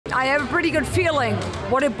I have a pretty good feeling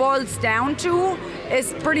what it boils down to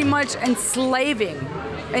is pretty much enslaving.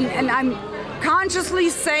 And I'm consciously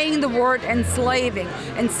saying the word enslaving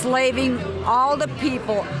all the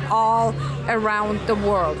people all around the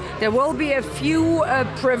world. There will be a few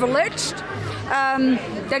privileged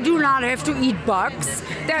that do not have to eat bugs,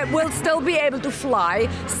 that will still be able to fly,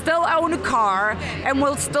 still own a car, and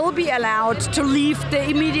will still be allowed to leave the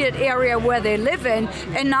immediate area where they live in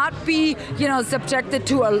and not be, subjected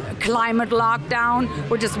to a climate lockdown,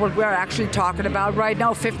 which is what we're actually talking about right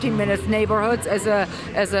now, 15-minute neighborhoods as a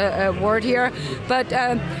word here. But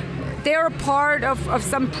they're a part of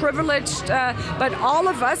some privileged, but all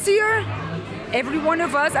of us here, every one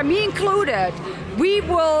of us, and me included, we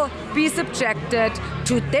will be subjected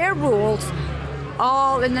to their rules,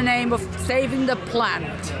 all in the name of saving the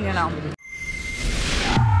planet,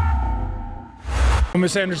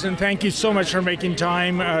 Ms. Anderson, thank you so much for making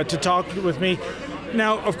time to talk with me.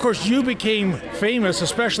 Now, of course, you became famous,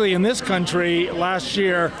 especially in this country, last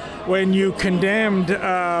year when you condemned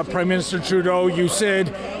Prime Minister Trudeau. You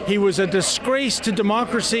said he was a disgrace to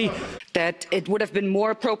democracy. That it would have been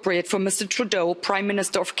more appropriate for Mr. Trudeau, Prime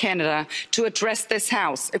Minister of Canada, to address this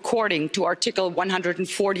House according to Article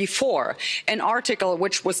 144, an article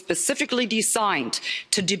which was specifically designed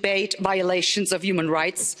to debate violations of human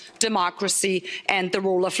rights, democracy and the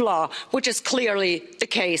rule of law, which is clearly the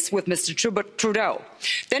case with Mr. Trudeau.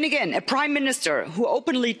 Then again, a Prime Minister who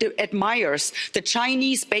openly admires the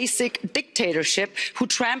Chinese basic dictatorship, who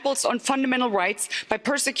tramples on fundamental rights by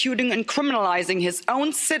persecuting and criminalizing his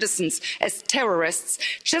own citizens as terrorists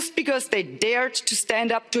just because they dared to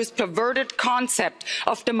stand up to his perverted concept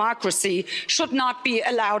of democracy, should not be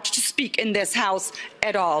allowed to speak in this House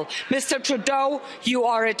at all. Mr. Trudeau, you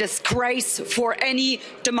are a disgrace for any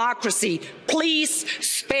democracy. Please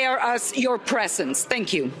spare us your presence.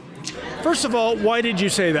 Thank you. First of all, why did you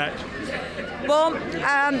say that? Well,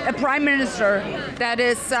 a prime minister that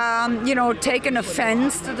is, taken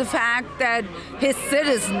offense to the fact that his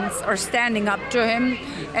citizens are standing up to him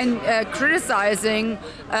and criticizing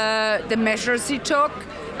the measures he took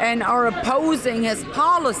and are opposing his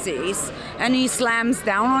policies, and he slams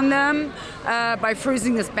down on them by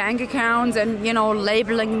freezing his bank accounts and,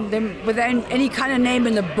 labeling them with any kind of name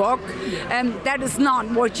in the book. And that is not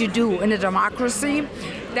what you do in a democracy.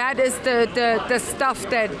 That is the stuff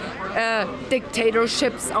that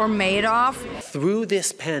dictatorships are made of. Through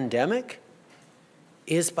this pandemic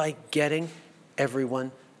is by getting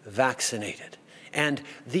everyone vaccinated. And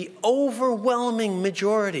the overwhelming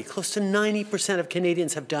majority, close to 90% of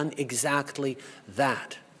Canadians, have done exactly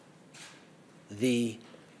that. The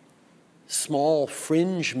small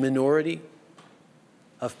fringe minority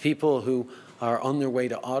of people who are on their way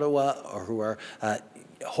to Ottawa or who are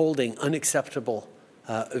holding unacceptable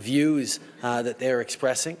views that they're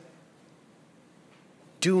expressing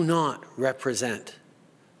do not represent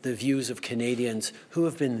the views of Canadians who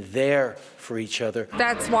have been there for each other.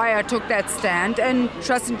 That's why I took that stand, and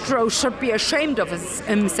Justin Trudeau should be ashamed of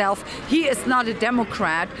himself. He is not a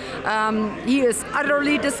Democrat. He is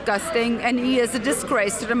utterly disgusting, and he is a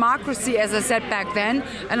disgrace to democracy, as I said back then,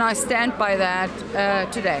 and I stand by that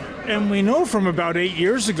today. And we know from about 8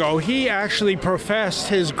 years ago, he actually professed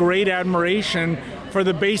his great admiration for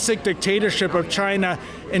the basic dictatorship of China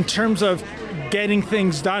in terms of getting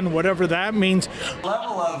things done, whatever that means. The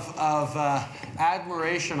level of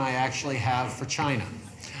admiration I actually have for China,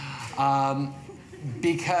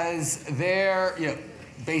 because their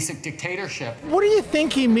basic dictatorship. What do you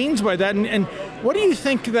think he means by that? And what do you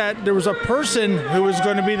think that there was a person who was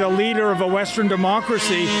going to be the leader of a Western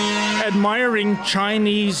democracy admiring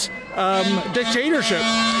Chinese dictatorship?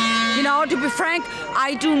 To be frank,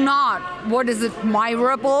 I do not. What is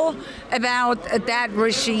admirable about that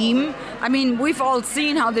regime? I mean, we've all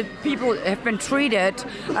seen how the people have been treated.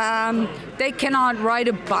 They cannot ride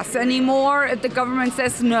a bus anymore if the government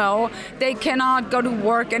says no. They cannot go to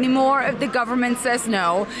work anymore if the government says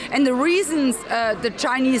no. And the reasons the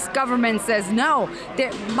Chinese government says no,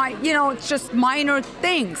 it's just minor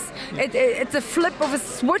things. It's a flip of a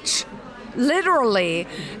switch. Literally,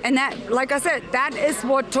 and that, like I said, that is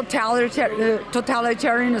what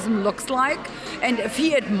totalitarianism looks like. And if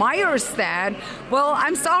he admires that, well,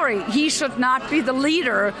 I'm sorry, he should not be the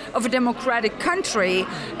leader of a democratic country,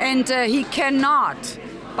 and he cannot,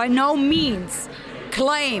 by no means,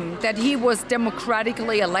 claim that he was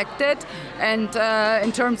democratically elected. And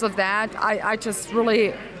in terms of that, I just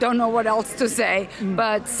really don't know what else to say.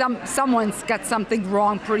 But someone's got something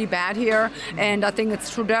wrong pretty bad here, and I think it's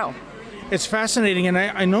Trudeau. It's fascinating, and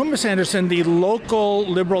I know, Ms. Anderson, the local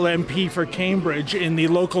Liberal MP for Cambridge in the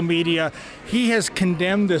local media, he has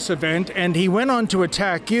condemned this event, and he went on to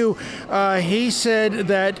attack you. He said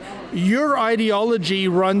that your ideology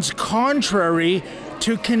runs contrary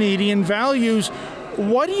to Canadian values.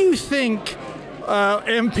 What do you think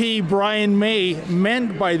MP Brian May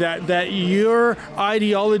meant by that your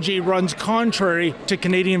ideology runs contrary to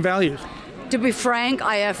Canadian values? To be frank,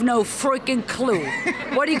 I have no freaking clue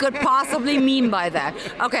what he could possibly mean by that.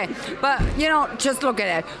 Okay, but just look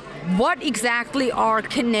at it. What exactly are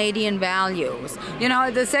Canadian values?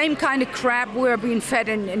 The same kind of crap we're being fed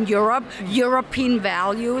in Europe, European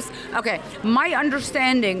values. Okay, my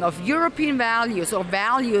understanding of European values or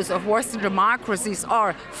values of Western democracies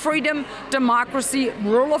are freedom, democracy,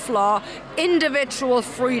 rule of law, individual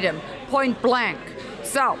freedom, point blank.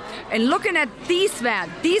 So, in looking at these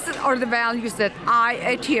are the values that I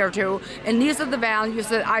adhere to, and these are the values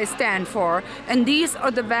that I stand for, and these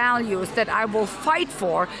are the values that I will fight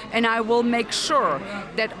for, and I will make sure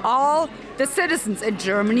that all the citizens in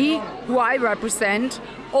Germany who I represent,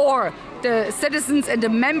 or the citizens in the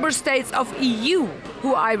member states of EU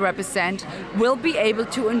who I represent, will be able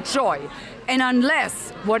to enjoy. And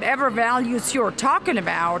unless whatever values you're talking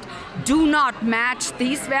about do not match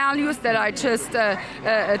these values that I just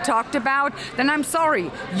talked about, then I'm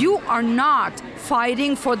sorry, you are not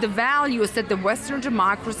fighting for the values that the Western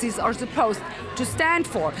democracies are supposed to stand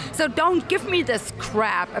for. So don't give me this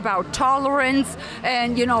crap about tolerance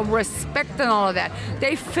and respect and all of that.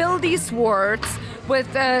 They fill these words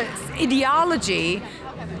with ideology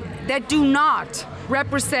that do not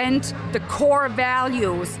represent the core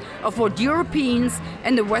values of what Europeans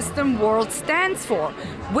and the Western world stands for,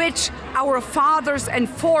 which our fathers and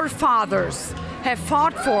forefathers have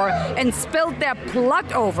fought for and spilled their blood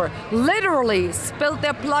over, literally spilled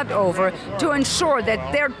their blood over, to ensure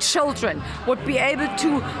that their children would be able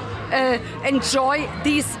to enjoy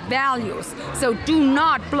these values. So do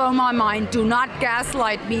not blow my mind, do not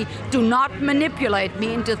gaslight me, do not manipulate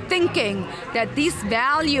me into thinking that these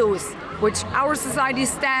values which our society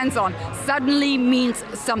stands on suddenly means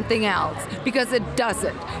something else, because it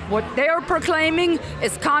doesn't. What they're proclaiming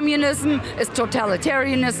is communism, is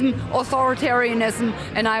totalitarianism, authoritarianism,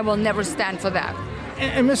 and I will never stand for that.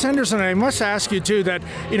 And Ms. Anderson, I must ask you too that,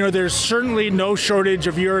 there's certainly no shortage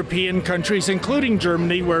of European countries, including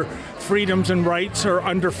Germany, where freedoms and rights are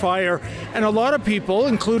under fire. And a lot of people,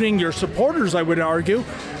 including your supporters, I would argue,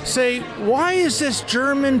 say, why is this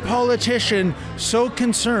German politician so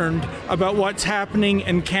concerned about what's happening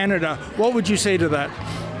in Canada? What would you say to that?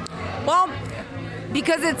 Well,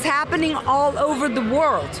 because it's happening all over the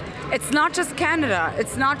world. It's not just Canada,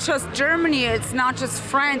 it's not just Germany, it's not just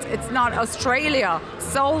France, it's not Australia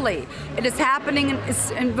solely. It is happening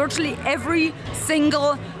in virtually every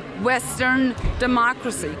single Western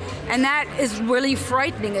democracy. And that is really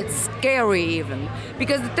frightening. It's scary even.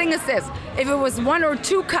 Because the thing is this, if it was one or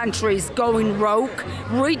two countries going rogue,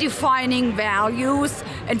 redefining values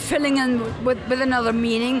and filling in with another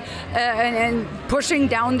meaning and pushing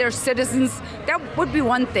down their citizens, that would be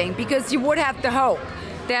one thing, because you would have the hope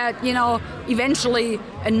that, eventually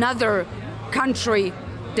another country,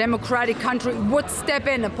 democratic country, would step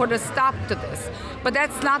in and put a stop to this. But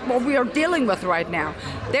that's not what we are dealing with right now.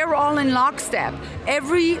 They're all in lockstep.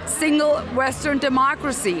 Every single Western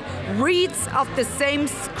democracy reads off the same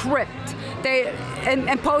script. They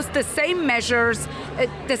impose the same measures,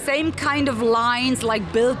 the same kind of lines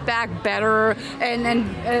like build back better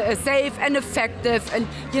and safe and effective, and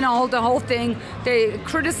the whole thing. They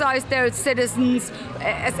criticize their citizens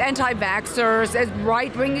as anti-vaxxers, as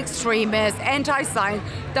right-wing extremists, anti-science,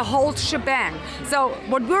 the whole shebang. So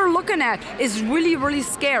what we're looking at is really, really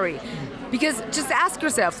scary, because just ask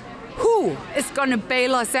yourselves, who is going to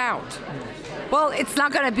bail us out? Well, it's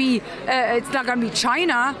not going to be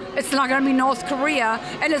China, it's not going to be North Korea,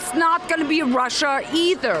 and it's not going to be Russia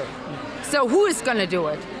either. So who is going to do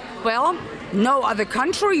it? Well, no other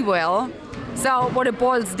country will. So what it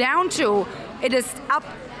boils down to, it is up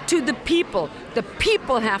to the people. The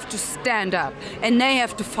people have to stand up, and they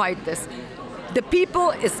have to fight this. The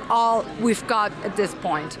people is all we've got at this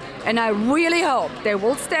point. And I really hope they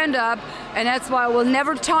will stand up, and that's why I will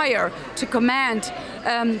never tire to command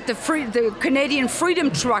the Canadian freedom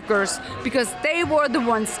truckers, because they were the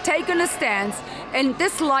ones taking a stance, and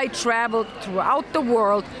this light traveled throughout the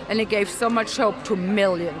world, and it gave so much hope to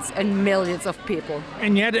millions and millions of people.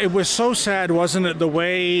 And yet it was so sad, wasn't it, the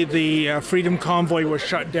way the Freedom Convoy was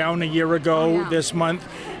shut down a year ago this month.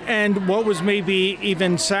 And what was maybe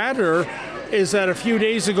even sadder is that a few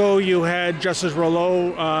days ago you had Justice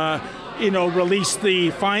Rouleau release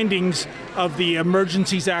the findings of the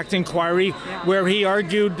Emergencies Act inquiry, where he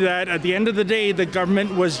argued that at the end of the day, the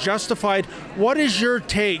government was justified. What is your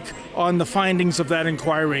take on the findings of that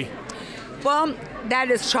inquiry? Well,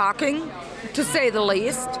 that is shocking, to say the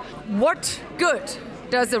least. What good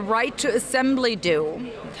does a right to assembly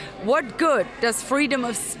do? What good does freedom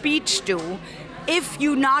of speech do if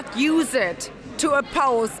you not use it to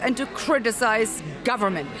oppose and to criticize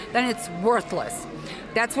government? Then it's worthless.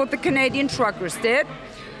 That's what the Canadian truckers did.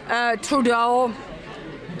 Trudeau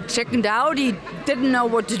chickened out. He didn't know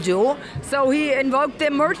what to do, so he invoked the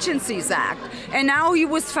Emergencies Act. And now he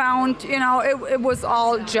was found, it was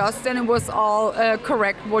all just and it was all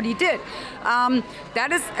correct what he did.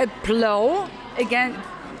 That is a blow again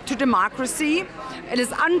to democracy. It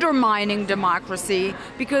is undermining democracy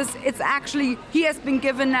because it's actually, he has been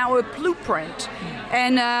given now a blueprint.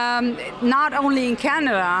 And not only in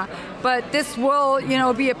Canada, but this will,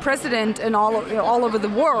 be a precedent in all over the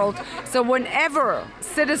world. So whenever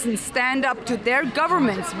citizens stand up to their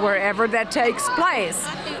governments, wherever that takes place,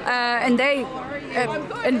 and they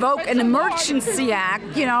invoke an emergency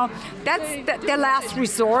act, that's their last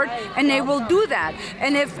resort, and they will do that.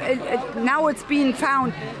 And if now it's being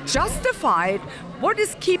found justified, what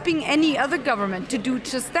is keeping any other government to do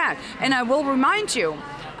just that? And I will remind you,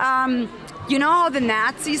 you know how the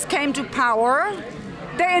Nazis came to power?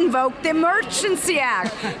 They invoked the Emergency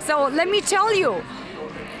Act. So let me tell you,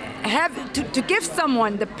 to give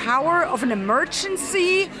someone the power of an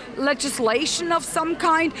emergency legislation of some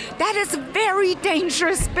kind, that is a very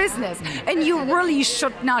dangerous business. And you really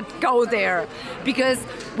should not go there, because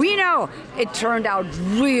we know it turned out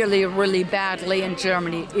really, really badly in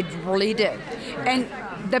Germany. It really did. And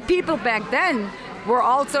the people back then were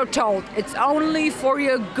also told it's only for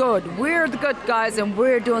your good. We're the good guys and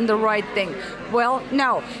we're doing the right thing. Well,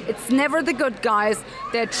 no, it's never the good guys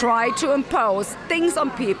that try to impose things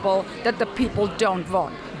on people that the people don't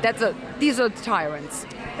want. These are tyrants.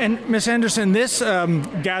 And Ms. Anderson, this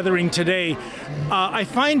gathering today, I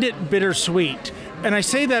find it bittersweet. And I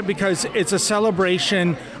say that because it's a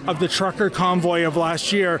celebration of the trucker convoy of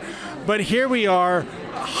last year. But here we are,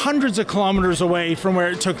 hundreds of kilometers away from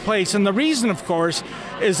where it took place. And the reason, of course,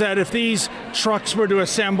 is that if these trucks were to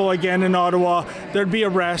assemble again in Ottawa, there'd be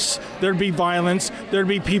arrests, there'd be violence, there'd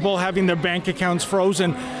be people having their bank accounts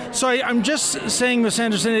frozen. So I'm just saying, Ms.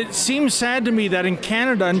 Anderson, it seems sad to me that in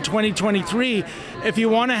Canada in 2023, if you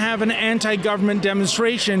want to have an anti-government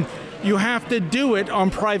demonstration, you have to do it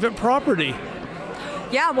on private property.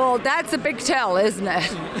 Yeah, well, that's a big tell, isn't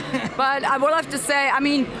it? But I will have to say,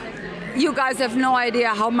 you guys have no idea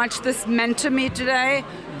how much this meant to me today,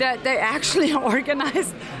 that they actually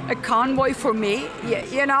organized a convoy for me,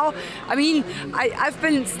 I've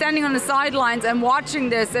been standing on the sidelines and watching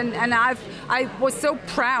this, and I was so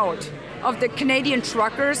proud of the Canadian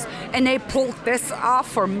truckers, and they pulled this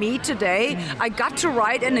off for me today. I got to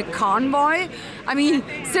ride in a convoy.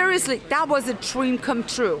 Seriously, that was a dream come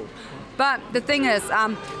true. But the thing is,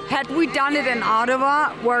 had we done it in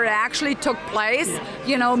Ottawa, where it actually took place,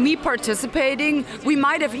 me participating, we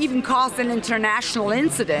might have even caused an international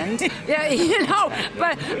incident.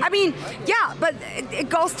 But but it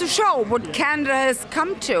goes to show what Canada has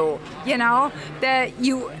come to, that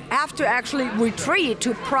you have to actually retreat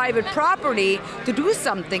to private property to do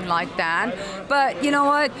something like that. But you know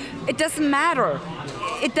what? It doesn't matter.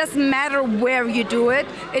 It doesn't matter where you do it.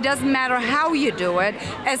 It doesn't matter how you do it.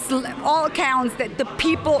 As all counts that the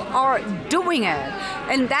people are doing it.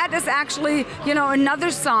 And that is actually,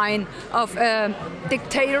 another sign of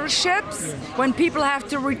dictatorships, when people have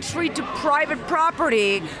to retreat to private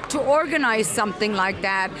property to organize something like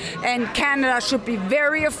that. And Canada should be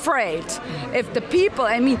very afraid if the people,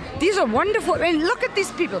 these are wonderful, look at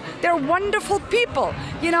these people. They're wonderful people.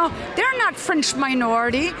 They're not French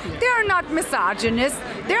minority. They're not misogynist.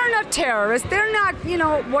 They're not terrorists. They're not,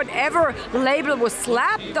 whatever label was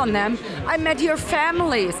slapped on them. I met here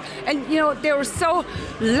families, and they were so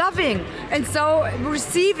loving and so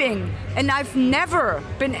receiving, and I've never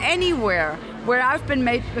been anywhere where I've been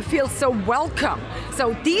made to feel so welcome.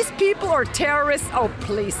 So these people are terrorists. Oh,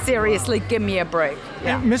 please, seriously, give me a break.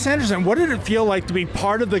 Yeah. Ms. Anderson, what did it feel like to be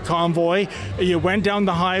part of the convoy? You went down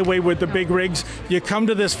the highway with the big rigs, you come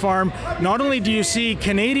to this farm, not only do you see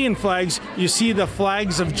Canadian flags, you see the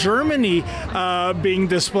flags of Germany being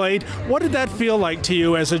displayed. What did that feel like to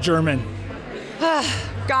you as a German?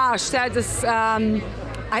 Gosh, that is,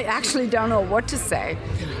 I actually don't know what to say.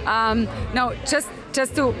 No,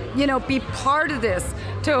 just to, be part of this.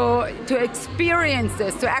 to experience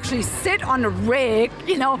this, to actually sit on a rig,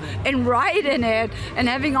 and ride in it, and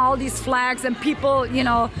having all these flags and people,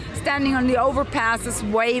 standing on the overpasses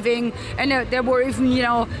waving, and there were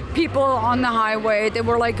even, people on the highway. They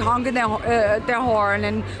were like honking their horn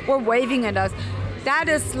and were waving at us. That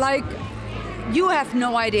is like, you have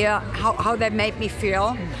no idea how that made me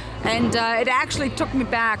feel. And it actually took me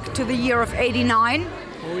back to the year of '89.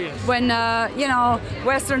 Oh, yes. When,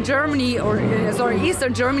 Western Germany,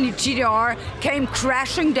 Eastern Germany, GDR, came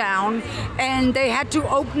crashing down and they had to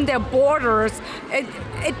open their borders.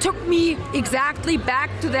 It took me exactly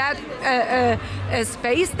back to that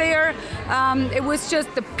space there. It was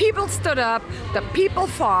just the people stood up, the people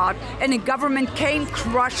fought, and the government came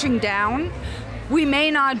crushing down. We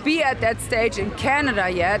may not be at that stage in Canada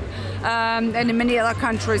yet, and in many other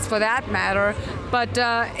countries for that matter, but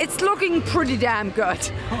it's looking pretty damn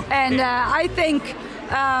good. And I think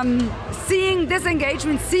seeing this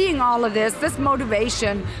engagement, seeing all of this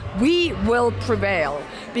motivation, we will prevail,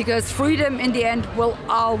 because freedom in the end will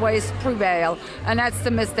always prevail. And that's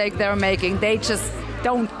the mistake they're making. They just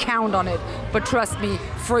don't count on it. But trust me,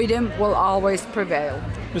 freedom will always prevail.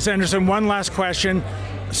 Ms. Anderson, one last question.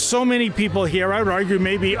 So many people here, I would argue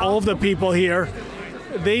maybe all of the people here,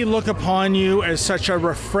 they look upon you as such a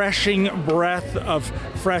refreshing breath of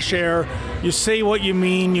fresh air. You say what you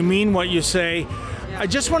mean what you say. I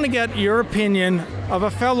just want to get your opinion of a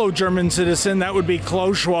fellow German citizen, that would be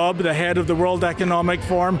Klaus Schwab, the head of the World Economic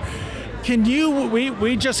Forum.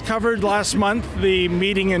 We just covered last month the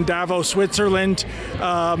meeting in Davos, Switzerland.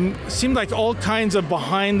 Seemed like all kinds of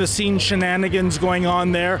behind-the-scenes shenanigans going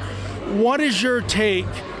on there. What is your take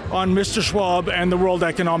on Mr. Schwab and the World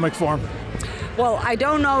Economic Forum? Well, I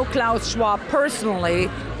don't know Klaus Schwab personally.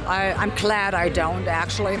 I'm glad I don't,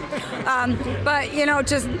 actually. But,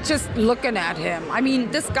 just looking at him. I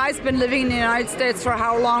mean, this guy's been living in the United States for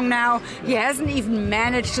how long now? He hasn't even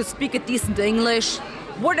managed to speak a decent English.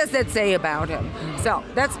 What does that say about him? So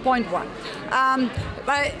that's point one.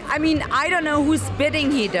 But, I mean, I don't know whose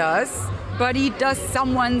bidding he does, but he does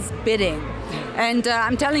someone's bidding. And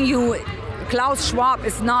I'm telling you, Klaus Schwab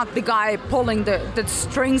is not the guy pulling the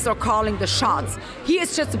strings or calling the shots. He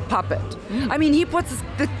is just a puppet. I mean, he puts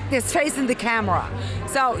his face in the camera.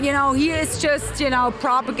 So, he is just,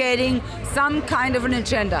 propagating some kind of an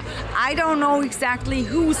agenda. I don't know exactly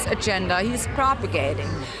whose agenda he's propagating,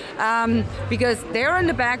 because they're in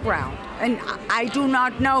the background, and I do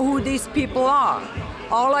not know who these people are.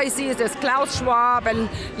 All I see is there's Klaus Schwab and,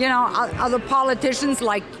 other politicians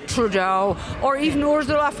like Trudeau or even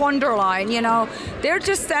Ursula von der Leyen, They're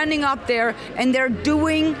just standing up there and they're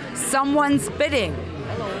doing someone's bidding.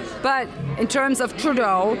 But in terms of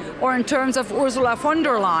Trudeau or in terms of Ursula von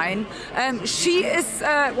der Leyen, she is,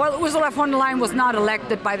 Ursula von der Leyen was not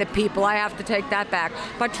elected by the people, I have to take that back.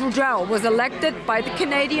 But Trudeau was elected by the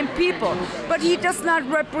Canadian people. But he does not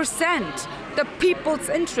represent the people's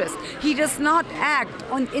interest. He does not act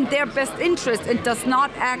in their best interest and does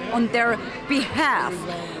not act on their behalf.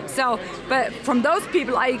 So, but from those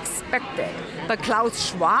people I expect it. But Klaus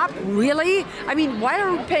Schwab, really? I mean, why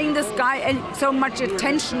are we paying this guy so much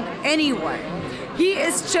attention anyway? He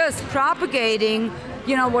is just propagating,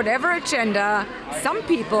 whatever agenda some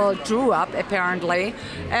people drew up, apparently,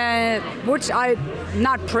 which I'm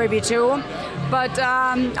not privy to. But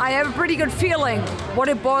I have a pretty good feeling what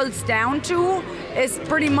it boils down to is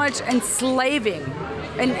pretty much enslaving.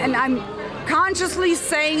 And I'm consciously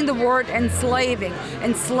saying the word enslaving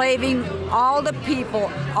all the people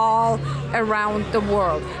all around the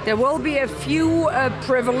world. There will be a few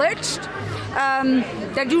privileged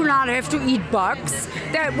that do not have to eat bugs,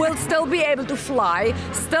 that will still be able to fly,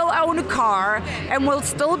 still own a car, and will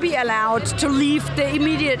still be allowed to leave the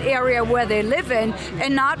immediate area where they live in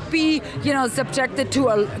and not be, subjected to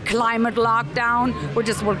a climate lockdown, which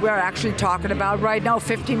is what we're actually talking about right now,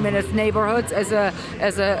 15 minutes neighborhoods as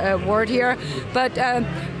a word here. But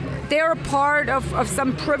they're a part of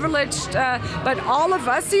some privileged, but all of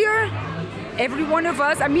us here, every one of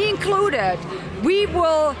us, me included, we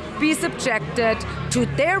will be subjected to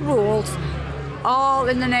their rules, all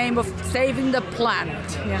in the name of saving the planet,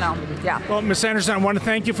 yeah. Well, Ms. Anderson, I want to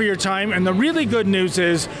thank you for your time. And the really good news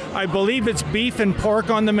is, I believe it's beef and pork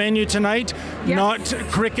on the menu tonight, yes, not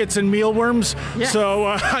crickets and mealworms. Yes. So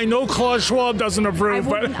I know Klaus Schwab doesn't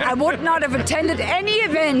approve. I would not have attended any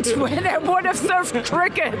event where they would have served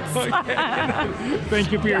crickets.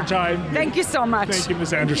 Thank you for your time. Thank you so much. Thank you,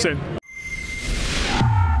 Ms. Anderson.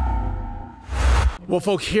 Well,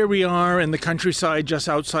 folks, here we are in the countryside just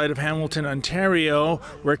outside of Hamilton, Ontario.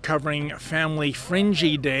 We're covering Family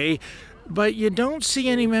Fringy Day, but you don't see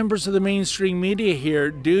any members of the mainstream media here,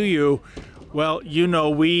 do you? Well, you know,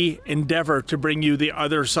 we endeavor to bring you the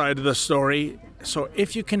other side of the story. So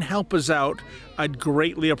if you can help us out, I'd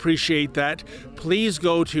greatly appreciate that. Please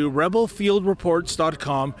go to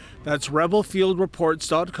rebelfieldreports.com. That's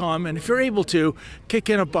rebelfieldreports.com. And if you're able to, kick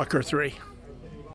in $1 or $3.